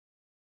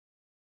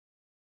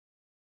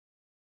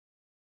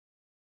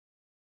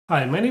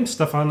Hi, my name's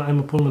Stefan, I'm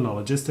a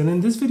pulmonologist, and in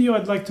this video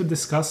I'd like to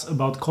discuss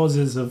about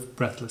causes of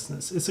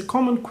breathlessness. It's a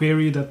common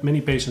query that many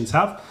patients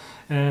have,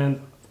 and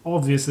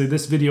obviously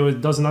this video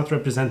does not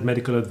represent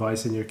medical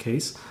advice in your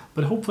case,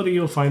 but hopefully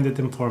you'll find it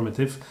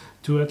informative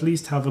to at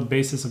least have a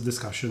basis of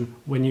discussion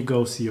when you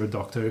go see your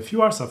doctor if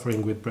you are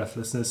suffering with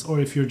breathlessness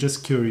or if you're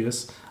just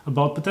curious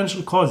about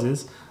potential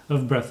causes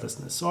of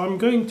breathlessness. So I'm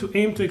going to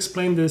aim to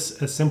explain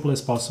this as simple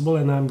as possible,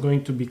 and I'm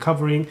going to be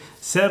covering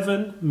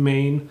 7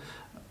 main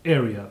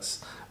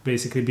areas.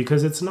 Basically,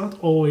 because it's not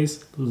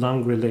always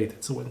lung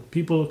related. So when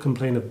people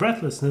complain of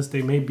breathlessness,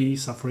 they may be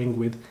suffering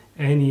with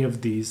any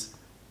of these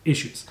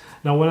issues.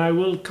 Now, when I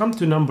will come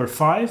to number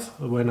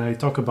 5, when I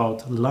talk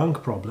about lung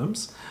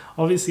problems,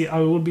 obviously I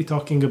will be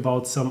talking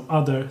about some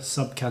other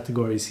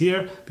subcategories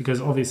here,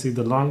 because obviously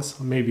the lungs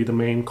may be the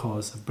main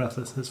cause of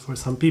breathlessness for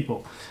some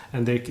people.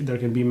 And there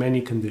can be many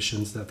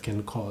conditions that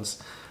can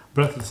cause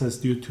breathlessness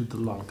due to the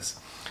lungs.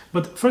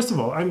 But first of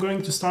all, I'm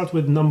going to start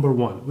with number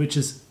 1, which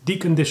is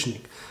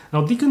deconditioning.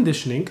 Now,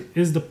 deconditioning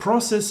is the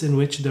process in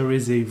which there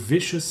is a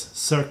vicious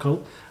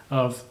circle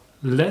of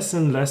less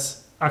and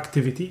less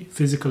activity,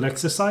 physical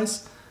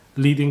exercise,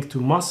 leading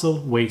to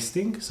muscle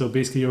wasting. So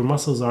basically your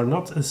muscles are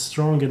not as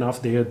strong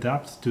enough, they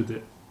adapt to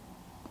the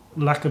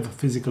lack of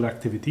physical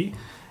activity,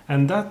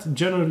 and that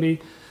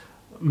generally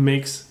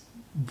makes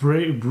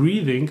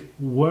breathing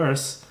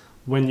worse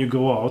when you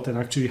go out and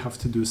actually have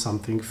to do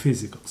something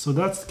physical. So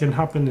that can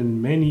happen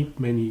in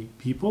many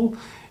people.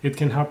 It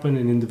can happen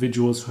in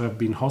individuals who have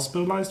been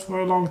hospitalized for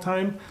a long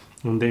time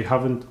and they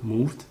haven't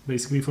moved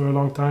basically for a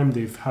long time.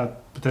 They've had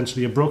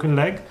potentially a broken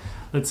leg,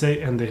 let's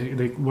say, and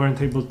they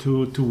weren't able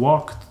to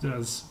walk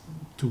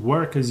to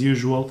work as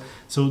usual.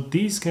 So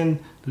these can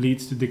lead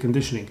to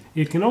deconditioning.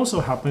 It can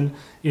also happen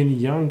in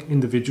young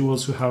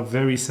individuals who have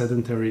very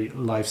sedentary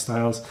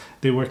lifestyles.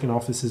 They work in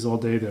offices all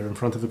day, they're in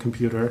front of a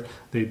computer,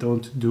 they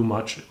don't do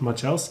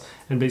much else.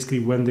 And basically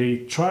when they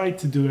try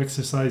to do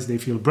exercise, they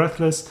feel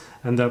breathless,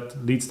 and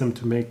that leads them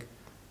to make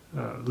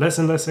less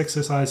and less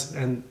exercise,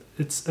 and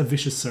it's a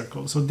vicious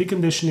circle. So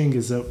deconditioning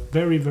is a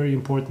very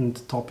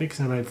important topic,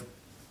 and I've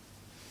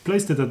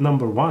placed it at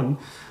number 1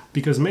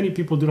 because many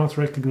people do not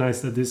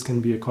recognize that this can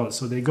be a cause.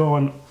 So they go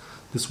on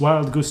this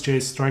wild goose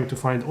chase trying to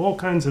find all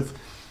kinds of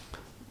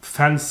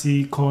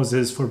fancy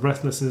causes for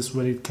breathlessness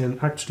when it can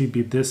actually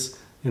be this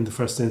in the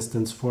first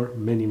instance for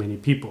many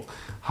people.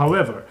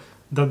 However,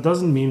 that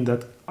doesn't mean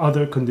that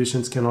other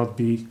conditions cannot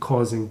be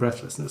causing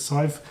breathlessness. So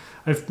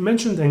I've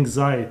mentioned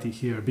anxiety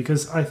here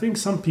because I think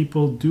some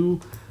people do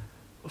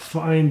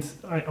find,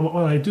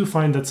 I do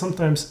find that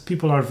sometimes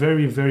people are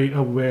very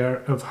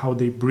aware of how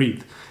they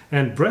breathe,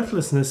 and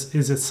breathlessness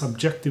is a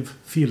subjective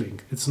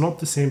feeling. It's not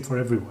the same for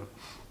everyone.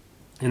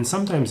 And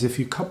sometimes if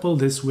you couple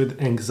this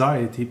with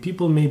anxiety,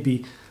 people may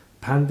be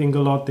panting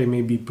a lot, they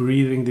may be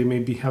breathing, they may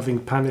be having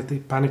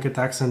panic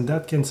attacks, and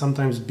that can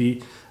sometimes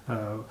be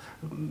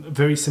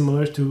very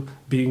similar to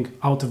being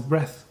out of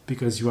breath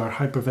because you are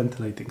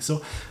hyperventilating.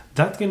 So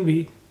that can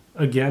be,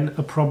 again,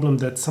 a problem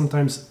that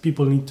sometimes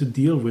people need to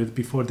deal with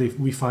before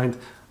we find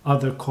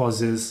other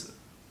causes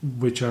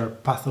which are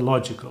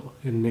pathological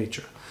in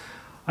nature.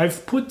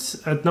 I've put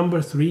at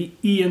number 3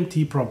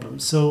 ENT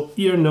problems, so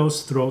ear,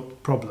 nose,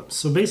 throat problems.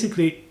 So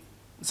basically,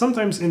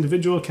 sometimes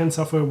individual can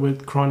suffer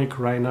with chronic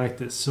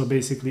rhinitis, so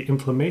basically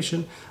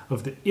inflammation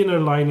of the inner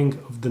lining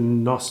of the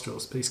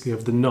nostrils, basically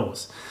of the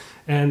nose.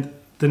 And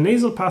the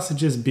nasal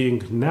passages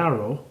being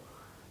narrow,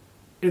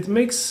 it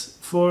makes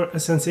for a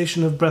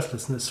sensation of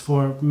breathlessness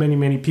for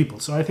many people.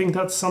 So I think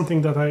that's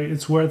something that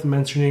it's worth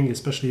mentioning,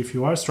 especially if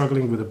you are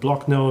struggling with a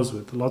blocked nose,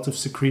 with lots of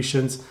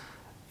secretions.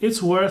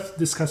 It's worth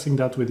discussing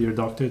that with your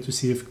doctor to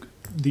see if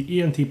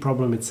the ENT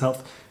problem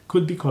itself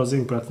could be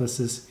causing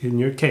breathlessness in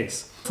your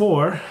case.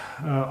 4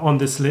 on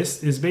this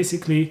list is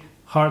basically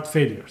heart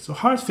failure. So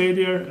heart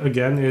failure,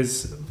 again,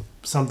 is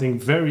something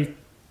very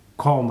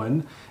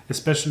common,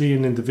 especially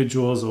in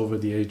individuals over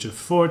the age of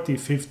 40,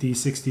 50,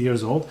 60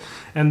 years old.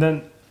 And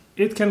then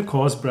it can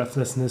cause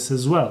breathlessness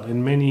as well.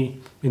 In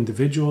many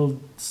individuals,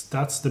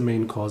 that's the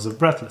main cause of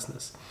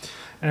breathlessness.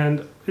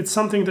 And it's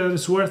something that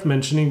is worth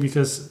mentioning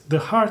because the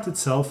heart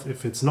itself,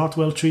 if it's not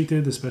well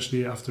treated,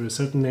 especially after a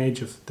certain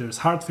age, if there's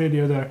heart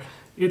failure there,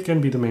 it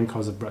can be the main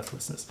cause of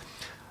breathlessness.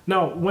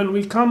 Now, when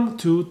we come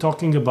to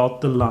talking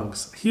about the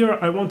lungs, here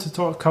I want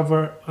to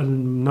cover a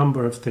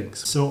number of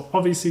things. So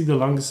obviously the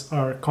lungs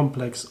are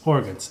complex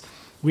organs.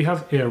 We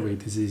have airway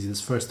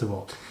diseases, first of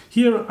all.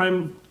 Here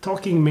I'm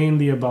talking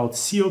mainly about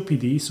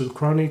COPD, so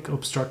chronic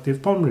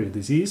obstructive pulmonary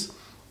disease,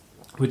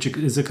 which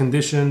is a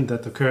condition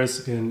that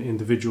occurs in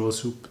individuals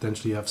who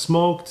potentially have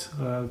smoked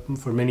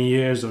for many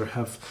years or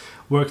have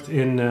worked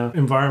in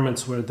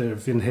environments where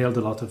they've inhaled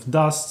a lot of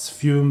dusts,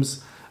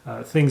 fumes,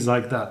 things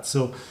like that.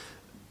 So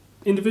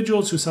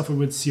individuals who suffer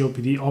with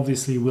COPD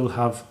obviously will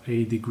have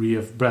a degree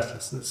of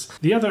breathlessness.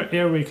 The other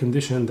airway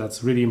condition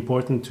that's really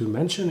important to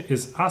mention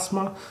is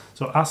asthma.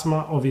 So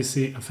asthma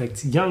obviously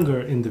affects younger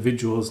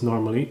individuals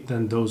normally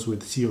than those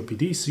with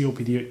COPD.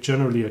 COPD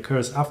generally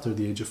occurs after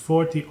the age of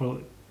 40,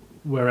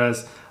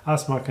 whereas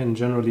asthma can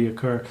generally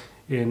occur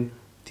in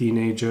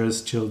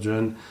teenagers,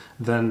 children,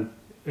 than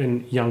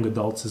in young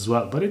adults as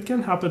well. But it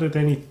can happen at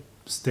any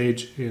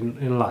stage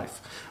in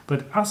life.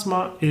 But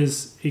asthma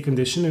is a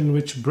condition in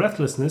which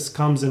breathlessness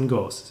comes and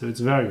goes. So it's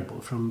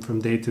variable from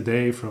day to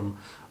day, from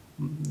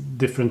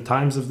different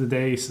times of the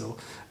day. So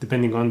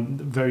depending on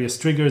various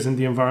triggers in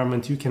the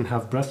environment, you can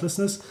have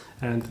breathlessness.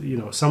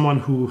 And someone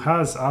who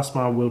has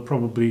asthma will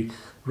probably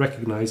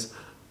recognize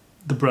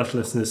the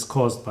breathlessness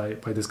caused by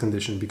this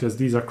condition, because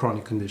these are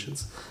chronic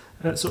conditions.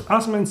 So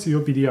asthma and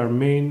COPD are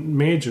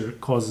major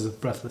causes of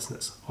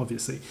breathlessness,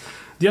 obviously.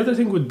 The other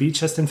thing would be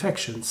chest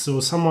infections. So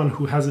someone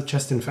who has a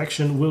chest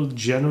infection will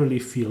generally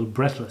feel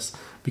breathless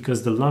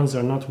because the lungs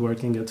are not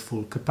working at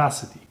full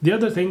capacity. The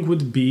other thing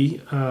would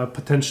be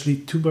potentially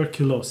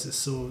tuberculosis.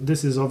 So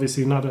this is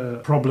obviously not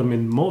a problem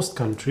in most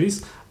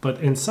countries, but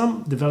in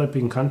some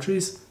developing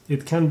countries,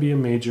 it can be a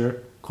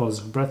major cause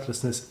of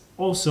breathlessness.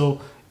 Also,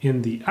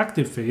 in the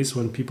active phase,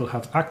 when people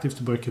have active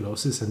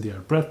tuberculosis and they are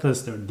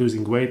breathless, they're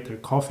losing weight, they're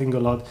coughing a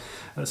lot.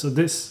 So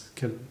this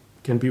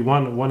can be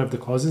one of the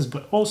causes,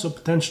 but also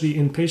potentially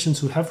in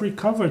patients who have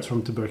recovered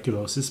from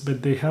tuberculosis,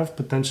 but they have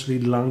potentially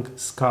lung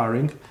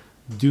scarring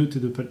due to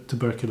the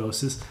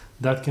tuberculosis.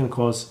 That can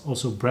cause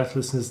also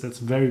breathlessness. That's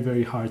very,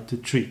 very hard to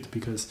treat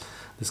because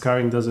the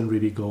scarring doesn't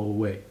really go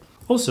away.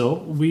 Also,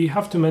 we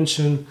have to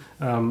mention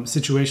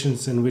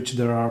situations in which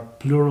there are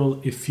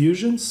pleural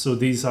effusions. So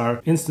these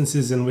are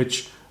instances in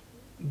which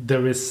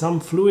there is some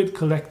fluid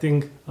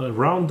collecting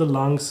around the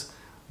lungs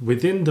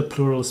within the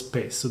pleural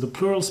space. So the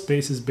pleural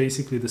space is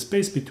basically the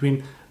space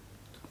between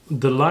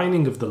the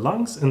lining of the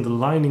lungs and the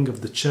lining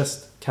of the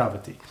chest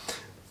cavity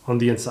on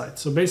the inside.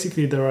 So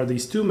basically there are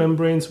these two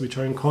membranes which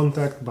are in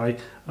contact by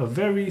a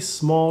very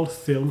small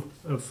film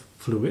of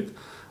fluid.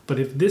 But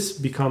if this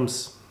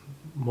becomes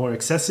more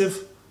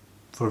excessive,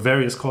 for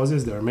various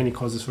causes, there are many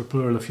causes for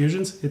pleural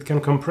effusions, it can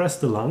compress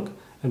the lung,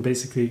 and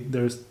basically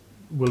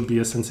will be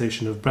a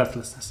sensation of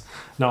breathlessness.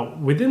 Now,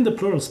 within the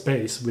pleural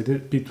space,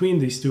 between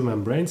these two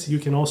membranes, you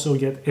can also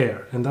get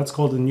air, and that's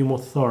called a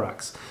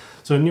pneumothorax.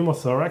 So a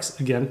pneumothorax,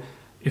 again,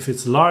 if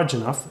it's large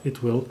enough,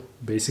 it will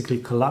basically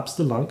collapse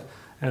the lung,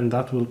 and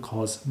that will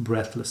cause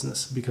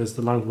breathlessness because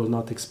the lung will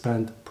not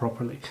expand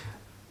properly.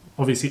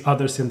 Obviously,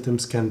 other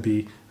symptoms can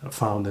be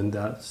found in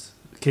those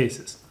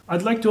cases.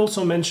 I'd like to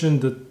also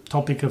mention the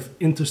topic of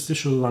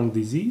interstitial lung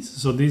disease.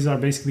 So these are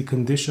basically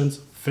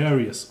conditions,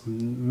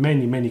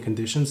 many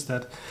conditions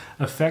that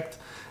affect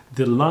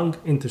the lung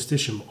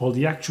interstitium, or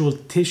the actual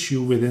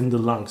tissue within the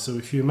lung. So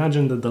if you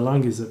imagine that the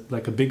lung is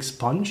like a big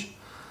sponge,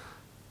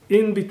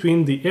 in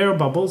between the air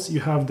bubbles you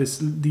have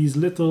these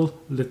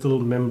little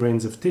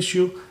membranes of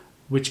tissue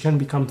which can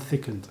become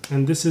thickened.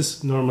 And this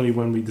is normally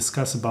when we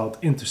discuss about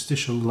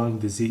interstitial lung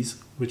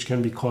disease, which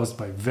can be caused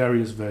by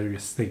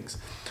various things.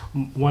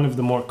 One of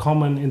the more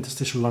common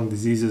interstitial lung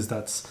diseases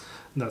that's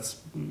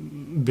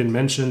been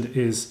mentioned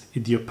is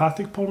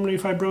idiopathic pulmonary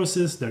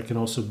fibrosis. There can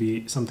also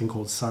be something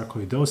called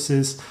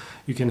sarcoidosis.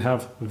 You can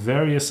have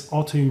various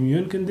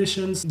autoimmune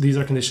conditions. These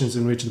are conditions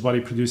in which the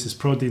body produces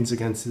proteins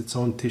against its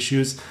own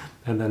tissues,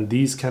 and then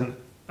these can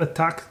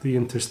attack the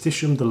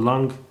interstitium, the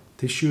lung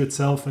tissue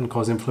itself, and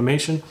cause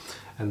inflammation,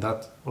 and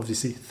that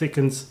obviously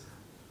thickens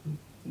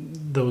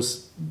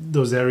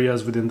those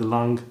areas within the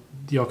lung.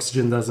 The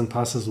oxygen doesn't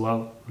pass as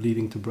well,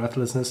 leading to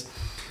breathlessness.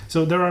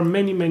 So there are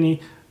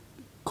many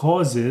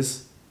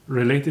causes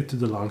related to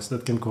the lungs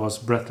that can cause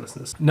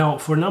breathlessness. Now,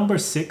 for number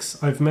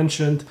 6, I've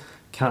mentioned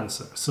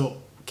cancer.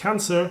 So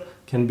cancer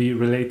can be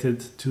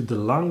related to the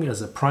lung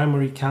as a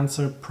primary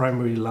cancer,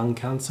 primary lung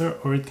cancer,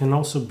 or it can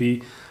also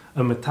be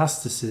a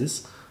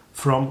metastasis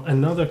from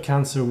another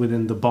cancer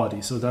within the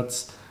body. So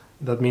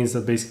that means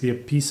that basically a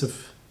piece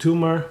of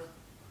tumor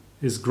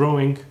is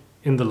growing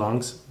in the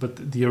lungs,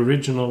 but the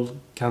original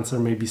cancer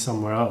may be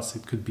somewhere else.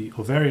 It could be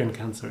ovarian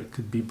cancer, it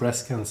could be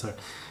breast cancer,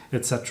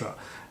 etc.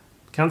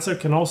 Cancer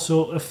can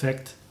also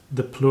affect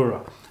the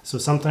pleura. So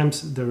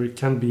sometimes there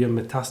can be a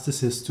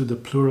metastasis to the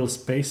pleural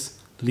space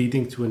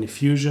leading to an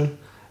effusion,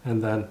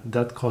 and then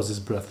that causes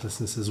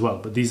breathlessness as well.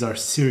 But these are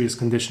serious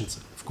conditions,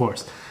 of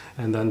course.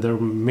 And then there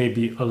may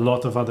be a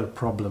lot of other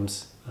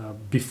problems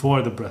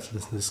before the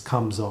breathlessness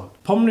comes on.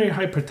 Pulmonary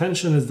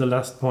hypertension is the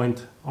last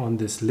point on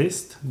this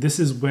list. This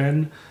is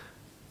when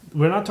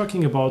we're not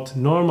talking about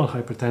normal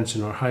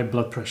hypertension or high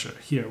blood pressure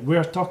here. We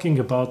are talking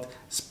about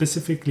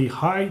specifically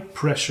high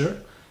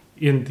pressure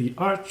in the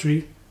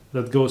artery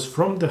that goes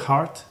from the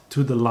heart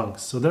to the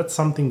lungs. So that's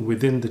something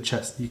within the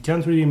chest. You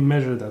can't really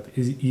measure that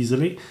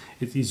easily.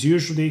 It is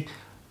usually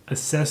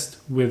assessed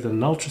with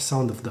an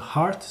ultrasound of the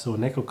heart, so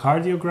an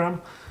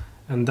echocardiogram,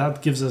 and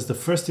that gives us the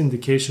first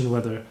indication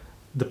whether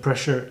the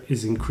pressure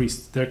is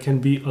increased. There can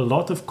be a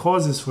lot of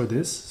causes for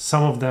this.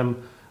 Some of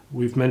them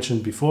we've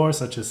mentioned before,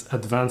 such as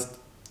advanced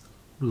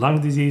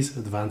lung disease,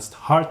 advanced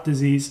heart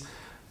disease,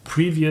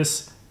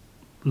 previous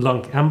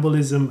lung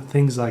embolism,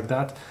 things like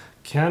that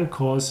can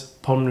cause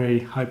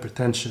pulmonary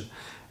hypertension.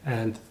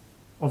 And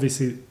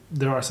obviously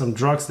there are some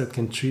drugs that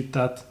can treat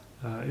that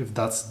if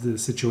that's the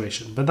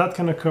situation. But that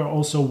can occur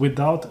also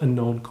without a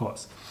known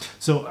cause.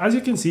 So as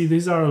you can see,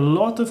 these are a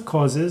lot of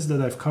causes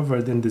that I've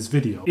covered in this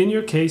video. In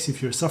your case,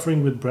 if you're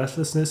suffering with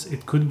breathlessness,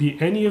 it could be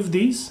any of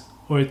these,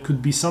 or it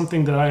could be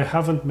something that I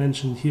haven't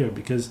mentioned here,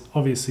 because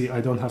obviously I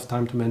don't have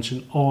time to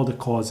mention all the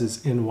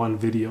causes in one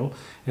video,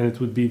 and it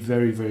would be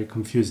very, very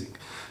confusing.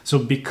 So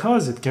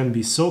because it can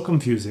be so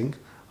confusing,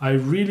 I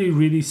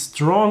really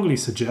strongly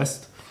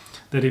suggest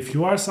that if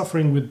you are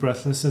suffering with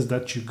breathlessness,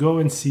 that you go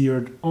and see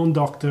your own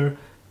doctor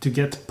to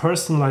get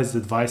personalized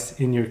advice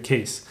in your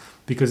case.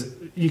 Because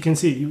you can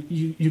see,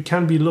 you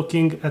can be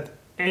looking at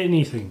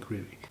anything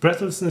really.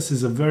 Breathlessness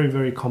is a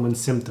very common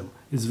symptom.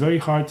 It's very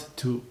hard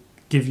to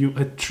give you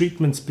a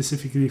treatment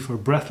specifically for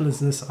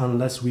breathlessness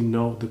unless we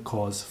know the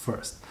cause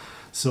first.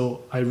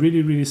 So I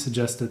really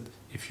suggest that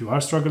if you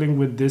are struggling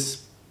with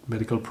this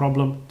medical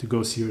problem, to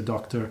go see your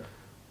doctor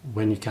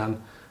when you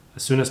can,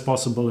 as soon as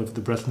possible if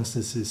the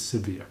breathlessness is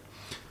severe.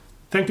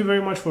 Thank you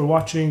very much for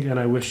watching, and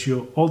I wish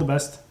you all the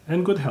best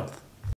and good health.